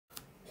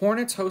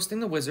Hornets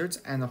hosting the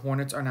Wizards, and the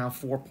Hornets are now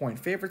 4-point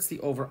favorites. The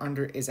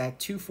over-under is at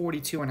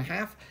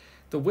 242.5.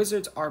 The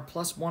Wizards are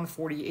plus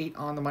 148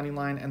 on the money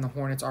line, and the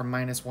Hornets are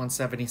minus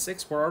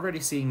 176. We're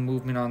already seeing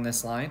movement on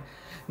this line.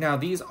 Now,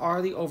 these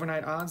are the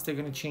overnight odds. They're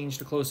going to change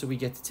the closer we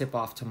get to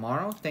tip-off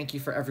tomorrow. Thank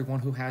you for everyone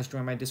who has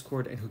joined my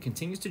Discord and who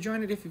continues to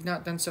join it. If you've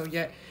not done so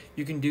yet,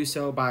 you can do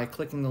so by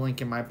clicking the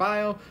link in my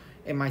bio,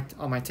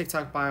 on my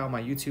TikTok bio,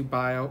 my YouTube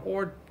bio,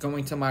 or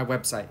going to my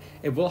website.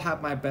 It will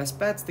have my best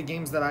bets, the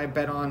games that I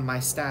bet on, my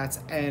stats,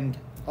 and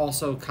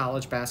also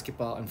college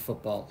basketball and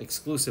football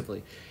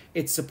exclusively.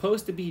 It's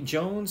supposed to be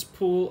Jones,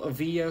 Poole,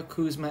 Avila,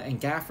 Kuzma,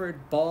 and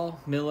Gafford, Ball,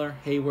 Miller,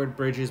 Hayward,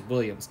 Bridges,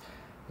 Williams.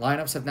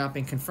 Lineups have not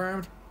been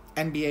confirmed.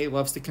 NBA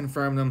loves to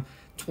confirm them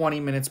 20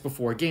 minutes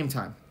before game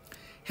time.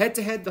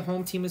 Head-to-head, the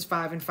home team is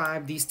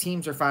 5-5. These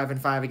teams are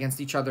 5-5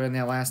 against each other in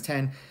their last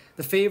 10.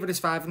 The favorite is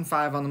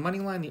 5-5 on the money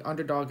line. The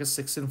underdog is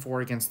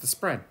 6-4 against the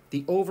spread.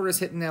 The over is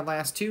hitting their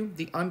last 2.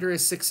 The under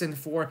is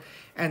 6-4,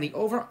 and the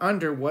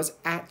over/under was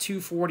at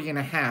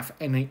 240.5,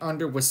 and the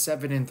under was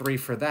 7-3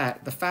 for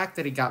that. The fact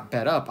that it got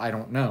bet up, I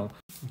don't know,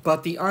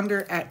 but the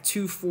under at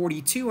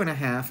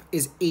 242.5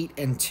 is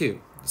 8-2.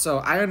 So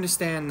I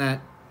understand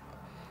that,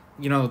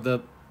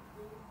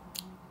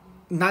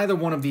 neither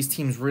one of these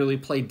teams really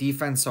play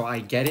defense, so I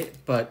get it,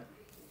 but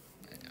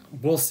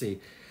we'll see.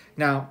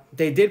 Now,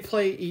 they did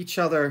play each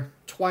other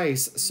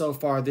twice so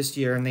far this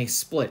year, and they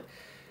split.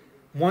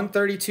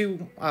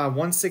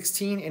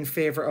 132-116 in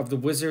favor of the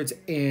Wizards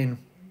in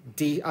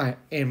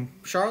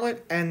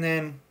Charlotte, and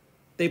then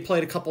they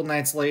played a couple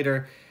nights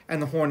later,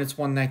 and the Hornets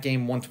won that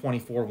game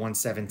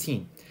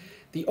 124-117.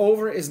 The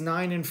over is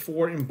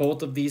 9-4 in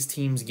both of these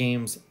teams'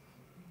 games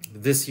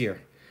this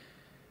year.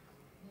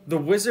 The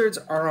Wizards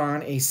are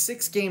on a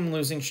 6-game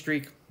losing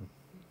streak.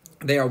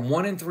 They are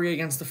 1-3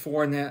 against the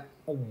 4, and they're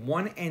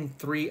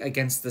 1-3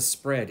 against the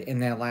spread in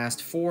their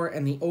last 4,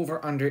 and the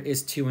over/under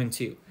is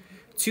 2-2.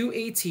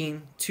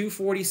 218,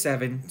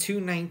 247,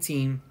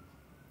 219,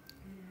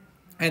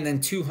 and then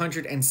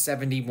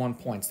 271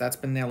 points. That's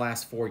been their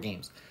last 4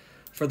 games.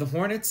 For the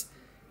Hornets,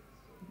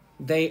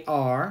 they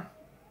are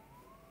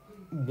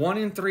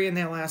 1-3 in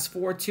their last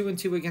 4,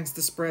 2-2 against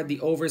the spread. The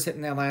over is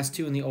hitting their last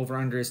 2, and the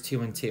over/under is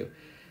 2-2.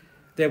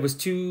 There was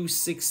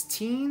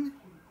 216,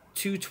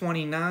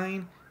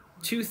 229,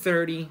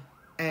 230,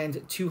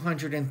 and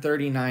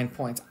 239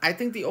 points. I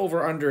think the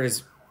over/under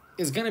is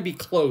going to be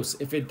close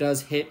if it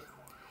does hit.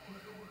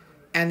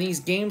 And these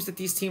games that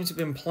these teams have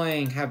been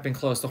playing have been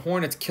close. The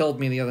Hornets killed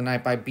me the other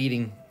night by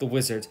beating the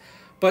Wizards.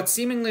 But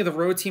seemingly the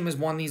road team has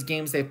won these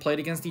games they've played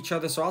against each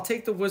other. So I'll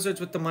take the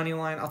Wizards with the money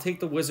line. I'll take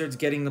the Wizards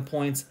getting the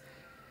points.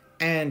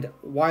 And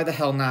why the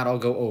hell not? I'll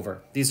go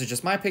over. These are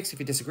just my picks. If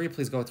you disagree,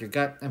 please go with your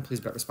gut, and please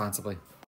bet responsibly.